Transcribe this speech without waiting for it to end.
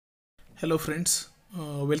Hello friends,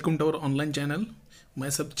 welcome to our online channel.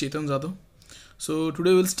 Myself Chetan Jadhav. So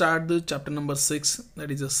today we'll start the chapter number 6,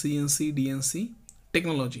 that is a CNC DNC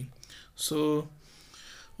technology. So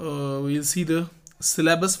we'll see the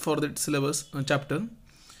syllabus for that syllabus chapter.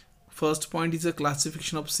 First point is a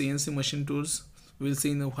classification of CNC machine tools. We'll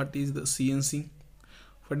see what is the CNC,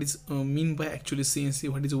 what is mean by actually CNC,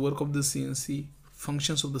 what is the work of the CNC,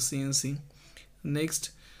 functions of the CNC.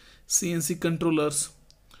 Next, CNC controllers,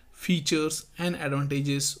 features and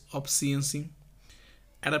advantages of CNC,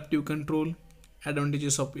 adaptive control,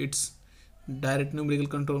 advantages of its direct numerical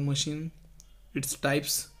control machine, its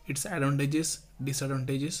types, its advantages,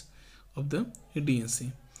 disadvantages of the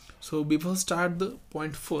DNC. So before start the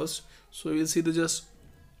point first, so we'll see the just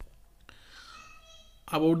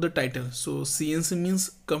about the title. So CNC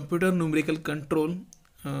means computer numerical control.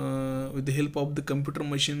 With the help of the computer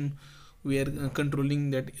machine we are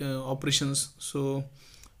controlling that operations. So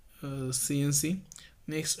CNC.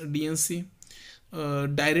 Next, DNC,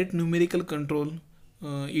 direct numerical control.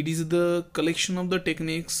 It is the collection of the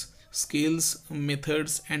techniques, skills,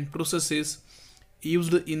 methods and processes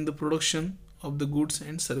used in the production of the goods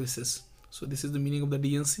and services. So this is the meaning of the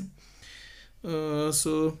DNC.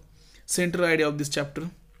 So central idea of this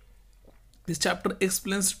chapter. This chapter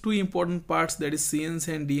explains two important parts, that is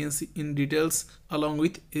CNC and DNC in details along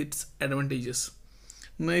with its advantages.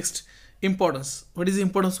 Next, importance. What is the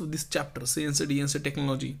importance of this chapter, CNC DNC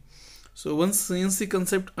technology? So once CNC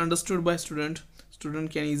concept understood by student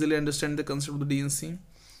can easily understand the concept of the DNC,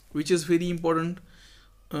 which is very important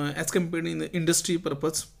as compared in the industry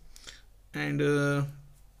purpose. And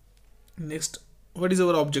next, what is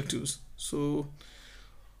our objectives? So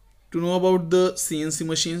to know about the CNC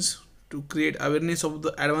machines, to create awareness of the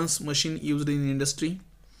advanced machine used in industry,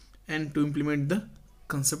 and to implement the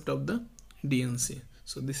concept of the DNC.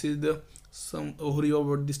 So this is the some overview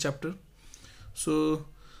about this chapter. So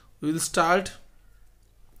we will start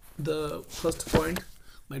the first point,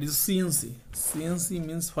 that is CNC. CNC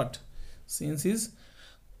means what? CNC is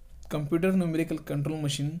computer numerical control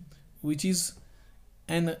machine, which is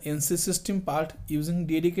an NC system part using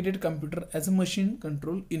dedicated computer as a machine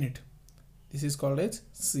control unit. This is called as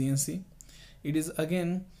CNC. It is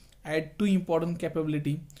again add two important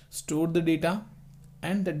capability: store the data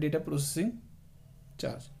and the data processing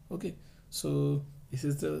charge. Okay, so this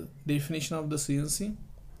is the definition of the CNC.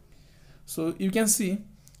 So you can see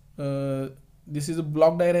this is a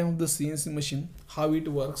block diagram of the CNC machine, how it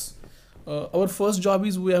works. Our first job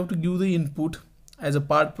is we have to give the input as a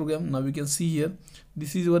part program. Now we can see here,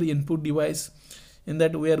 this is our input device, in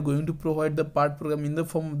that we are going to provide the part program in the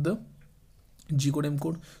form of the G code M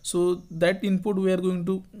code. So that input we are going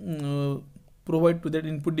to provide to that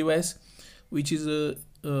input device, which is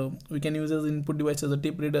we can use as input device as a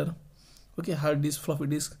tape reader, okay, hard disk, floppy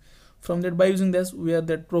disk. From that, by using this, we are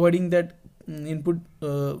that providing that input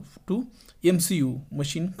to MCU,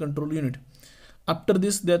 machine control unit. After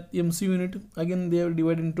this, that MCU unit again they are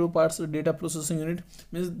divided into parts. Data processing unit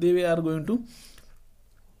means they are going to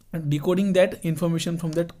decoding that information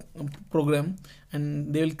from that program,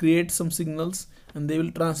 and they will create some signals and they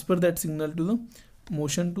will transfer that signal to the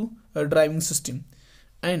motion to a driving system.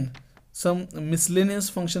 And some miscellaneous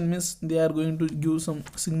function means they are going to give some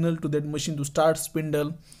signal to that machine to start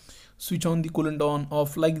spindle, switch on the coolant on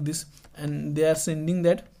off, like this, and they are sending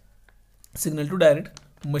that signal to direct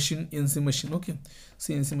machine, NC machine, okay,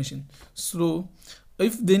 CNC machine. So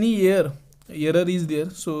if any error is there,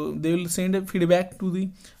 so they will send a feedback to the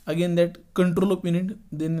again that control of unit,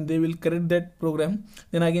 then they will correct that program,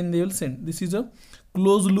 then again they will send. This is a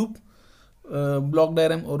closed loop block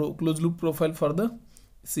diagram or closed loop profile for the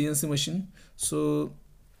CNC machine. So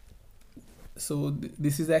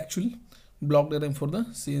this is actually block diagram for the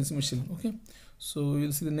CNC machine. Okay, so we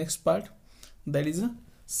will see the next part, that is a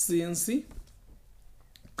CNC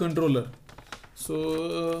controller.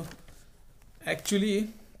 So actually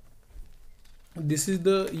this is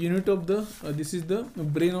the unit of the this is the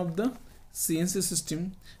brain of the CNC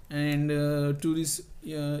system, and to this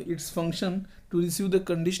its function to receive the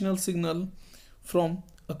conditional signal from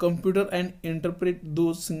a computer and interpret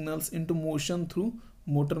those signals into motion through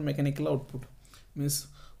motor mechanical output. Means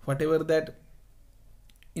whatever that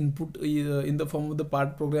input in the form of the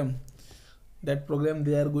part program, that program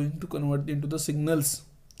they are going to convert into the signals,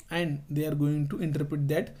 and they are going to interpret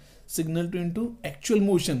that signal to into actual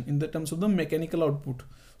motion in the terms of the mechanical output.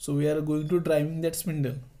 So we are going to driving that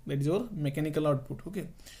spindle, that is our mechanical output. Okay,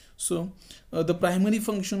 so the primary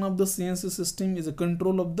function of the CNC system is a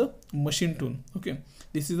control of the machine tool. Okay,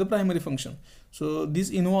 this is the primary function. So this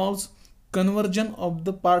involves conversion of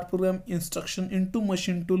the part program instruction into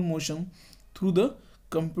machine tool motion through the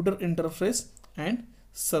computer interface and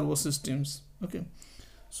servo systems. Okay,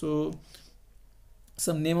 so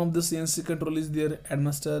some name of the CNC control is there: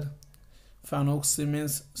 Admaster, Fanuc,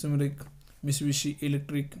 Siemens, Simric, Mitsubishi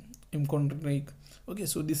Electric, Imcontronic. Okay,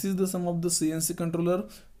 so this is the some of the CNC controller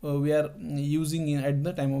we are using at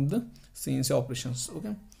the time of the CNC operations.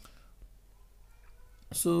 Okay,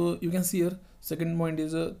 so you can see here second point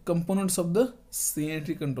is components of the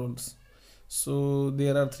CNC controls. So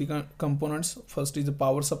there are three components. First is the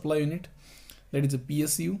power supply unit, that is a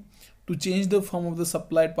PSU, to change the form of the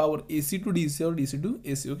supplied power AC to DC or DC to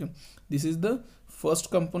AC. Okay, this is the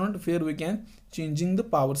first component where we can changing the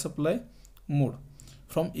power supply mode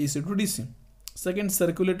from AC to DC. Second,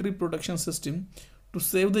 circulatory protection system, to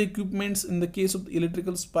save the equipments in the case of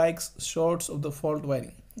electrical spikes, shorts of the fault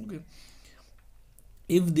wiring. Okay,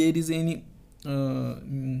 if there is any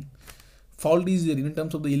fault is there in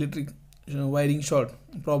terms of the electric wiring short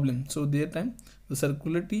problem, so there time the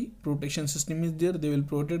circulatory protection system is there, they will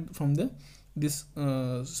protect from the this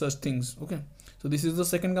such things. Okay, so this is the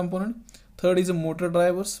second component. Third is a motor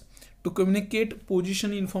drivers, to communicate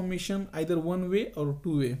position information either one way or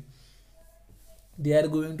two way. They are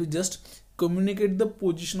going to just communicate the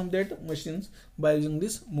position of that machines by using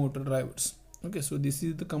this motor drivers. Okay, so this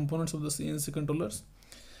is the components of the CNC controllers.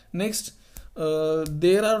 Next,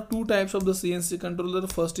 there are two types of the CNC controller.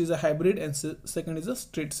 First is a hybrid and second is a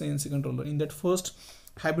straight CNC controller. In that first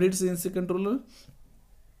hybrid CNC controller,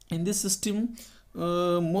 in this system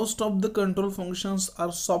most of the control functions are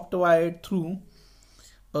softwired through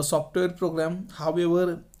a software program.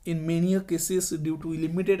 However, in many cases, due to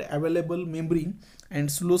limited available memory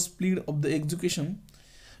and slow speed of the execution,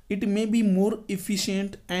 it may be more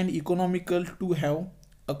efficient and economical to have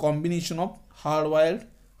a combination of hardwired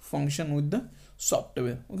function with the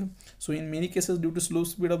software. Okay, so in many cases, due to slow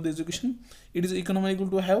speed of the execution, it is economical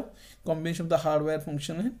to have combination of the hardware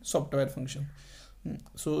function and software function.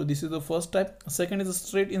 So this is the first type. Second is a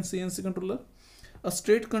straight in CNC controller. A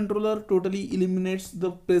straight controller totally eliminates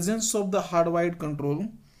the presence of the hardwired control,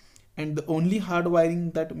 and the only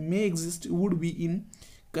hardwiring that may exist would be in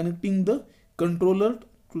connecting the controller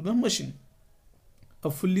to the machine.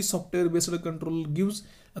 A fully software based control gives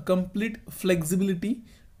a complete flexibility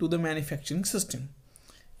to the manufacturing system.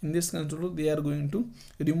 In this controller, they are going to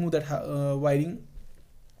remove that wiring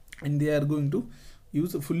and they are going to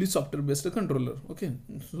use a fully software based controller. Okay,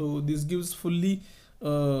 so this gives fully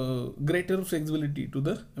greater flexibility to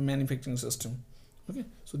the manufacturing system. Okay,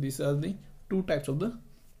 so these are the two types of the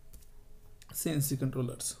CNC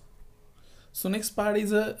controllers. So next part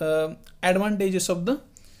is advantages of the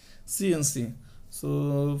CNC.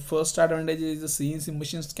 So first advantage is the CNC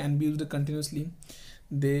machines can be used continuously.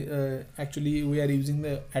 They actually we are using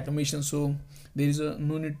the automation, so there is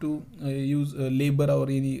no need to use labor or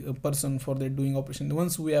any person for that doing operation.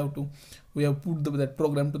 Once we have put that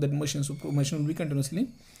program to that machine, so machine will be continuously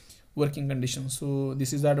working condition. So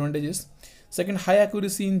this is the advantages. Second, high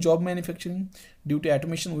accuracy in job manufacturing. Due to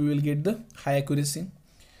automation, we will get the high accuracy.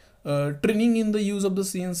 Training in the use of the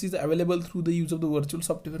CNC is available through the use of the virtual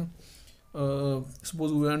software.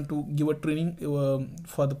 Suppose we want to give a training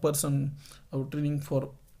for the person, or training for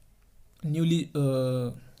newly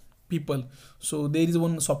people, so there is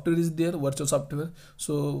one software is there, virtual software,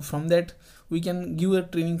 so from that we can give a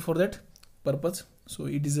training for that purpose. So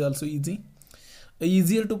it is also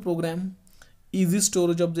easier to program, easy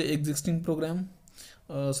storage of the existing program.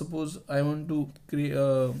 Suppose I want to create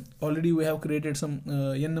already we have created some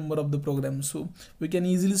n number of the programs, so we can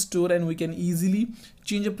easily store and we can easily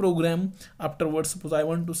change a program afterwards. Suppose I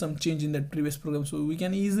want to some change in that previous program, so we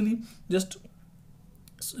can easily just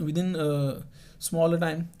within smaller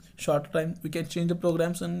time, short time, we can change the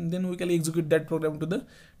programs and then we can execute that program to the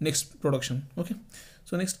next production. Okay,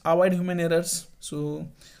 so next, avoid human errors. So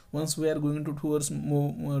once we are going to towards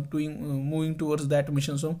moving towards that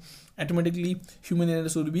mission, so automatically human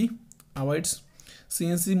errors will be avoided.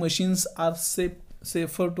 CNC machines are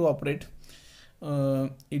safer to operate.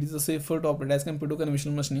 It is safer to operate as compared to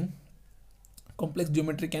conventional machining. Complex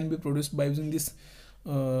geometry can be produced by using this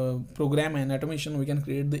program and automation. We can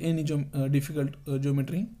create any difficult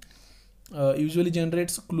geometry. Usually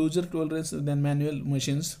generates closer tolerance than manual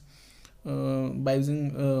machines. By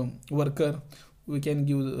using worker, we can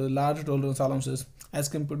give large tolerance allowances as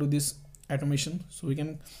compared to this automation, so we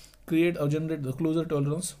can create or generate the closer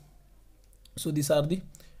tolerance. So these are the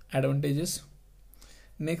advantages.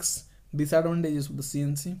 Next, disadvantages of the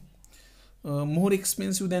CNC. More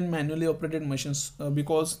expensive than manually operated machines,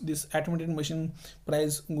 because this automated machine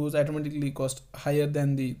price goes automatically cost higher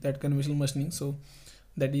than that conventional machining, so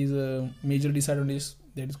that is a major disadvantage,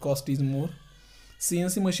 that is cost is more.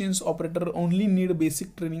 CNC machines operator only need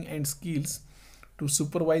basic training and skills to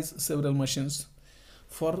supervise several machines.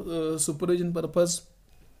 For supervision purpose,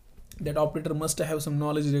 that operator must have some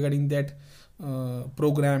knowledge regarding that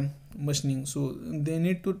program machining. So they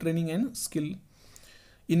need to training and skill.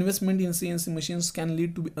 Investment in CNC machines can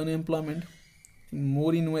lead to unemployment.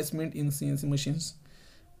 More investment in CNC machines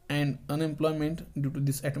and unemployment due to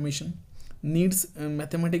this automation. Needs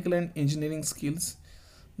mathematical and engineering skills.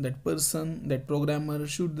 That person, that programmer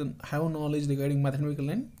should have knowledge regarding mathematical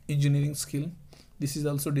and engineering skill. This is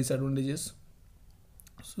also disadvantages.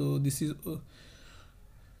 So this is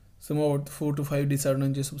some about 4 to 5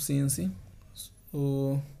 disadvantages of CNC.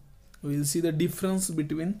 So we'll see the difference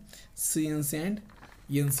between CNC and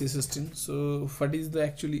NC system. So what is the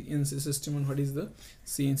actually NC system and what is the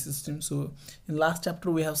CNC system? So in last chapter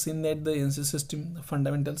we have seen that the NC system, the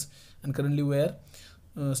fundamentals, and currently we are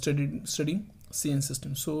studying CNC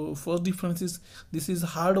system. So first difference is this is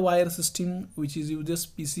hardwire system which is uses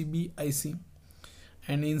PCB IC,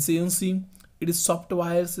 and in CNC it is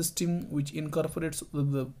software system which incorporates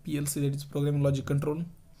the PLC, that is programming logic control.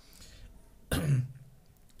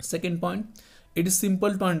 Second point, it is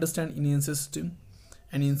simple to understand in NC system,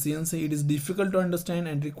 and in CNC it is difficult to understand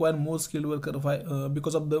and require more skilled worker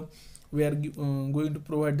because of the we are going to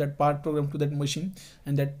provide that part program to that machine,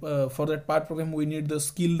 and that for that part program we need the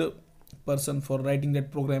skilled person for writing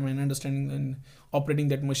that program and understanding and operating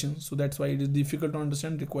that machine. So that's why it is difficult to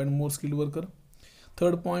understand, require more skilled worker.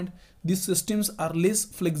 Third point, these systems are less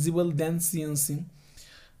flexible than CNC,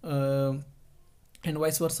 and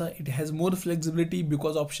vice versa. It has more flexibility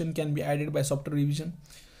because option can be added by software revision.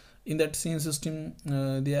 In that CNC system,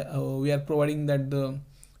 we are providing that the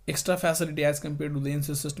extra facility as compared to the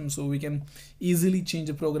NC system, so we can easily change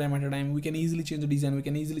the program at a time, we can easily change the design, we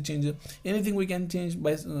can easily change anything we can change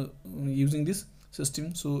by using this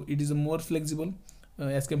system. So it is a more flexible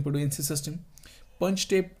as compared to NC system. Punch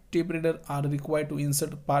tape reader are required to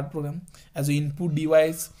insert part program as an input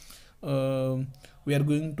device. We are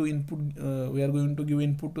going to give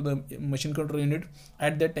input to the machine control unit.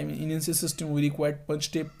 At that time in NC system we required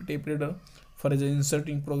punch tape reader for as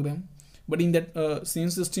inserting program, but in that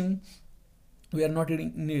CNC system we are not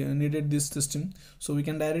needed this system, so we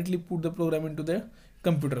can directly put the program into the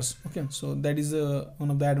computers. Okay, so that is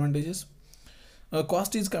one of the advantages.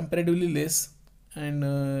 Cost is comparatively less, and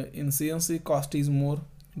in CNC cost is more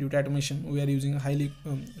due to automation. We are using highly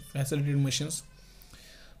facilitated machines.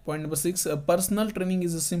 Point number 6, personal training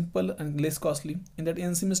is simple and less costly. In that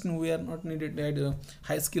NC machine we are not needed that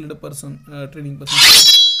high skilled person training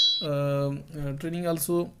person. Training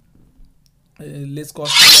also less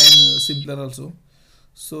costly and simpler also.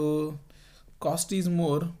 So cost is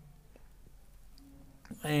more,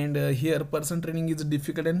 and here person training is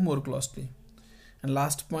difficult and more costly. And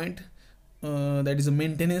last point, that is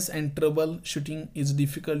maintenance and troubleshooting is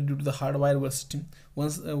difficult due to the hardwire system.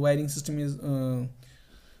 Once a wiring system is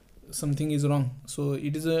something is wrong, so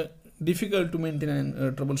it is difficult to maintain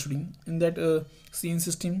and troubleshooting. In that CNC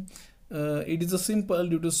system it is a simple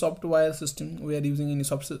due to software system. We are using any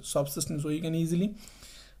soft system, so you can easily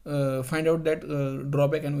find out that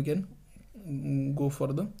drawback and we can go for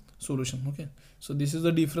the solution. Okay, so this is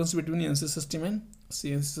the difference between NC system and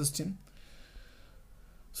CNC system.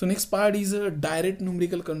 So next part is a direct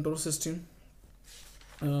numerical control system.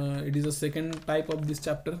 It is a second type of this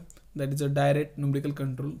chapter, that is a direct numerical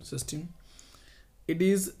control system. It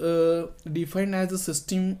is defined as a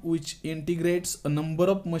system which integrates a number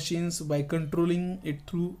of machines by controlling it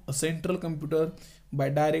through a central computer by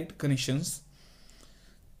direct connections,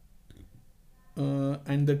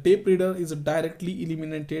 and the tape reader is directly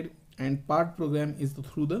eliminated and part program is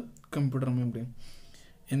through the computer memory.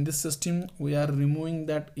 In this system we are removing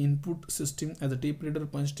that input system as a tape reader,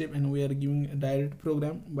 punch tape, and we are giving a direct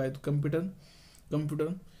program by the computer,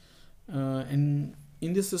 and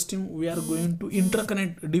in this system we are going to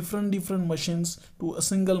interconnect different machines to a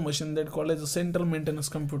single machine that called as a central maintenance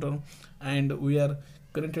computer, and we are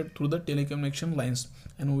connected through the telecommunication lines,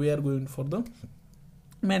 and we are going for the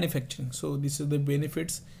manufacturing. So this is the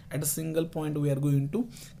benefits. At a single point we are going to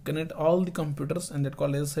connect all the computers, and that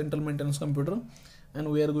called as central maintenance computer, and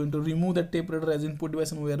we are going to remove the tape reader as input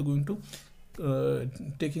device, and we are going to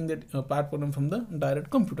taking that part program from the direct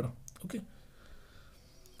computer. Okay,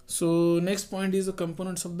 so next point is the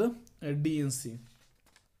components of the DNC.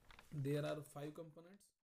 There are 5 components.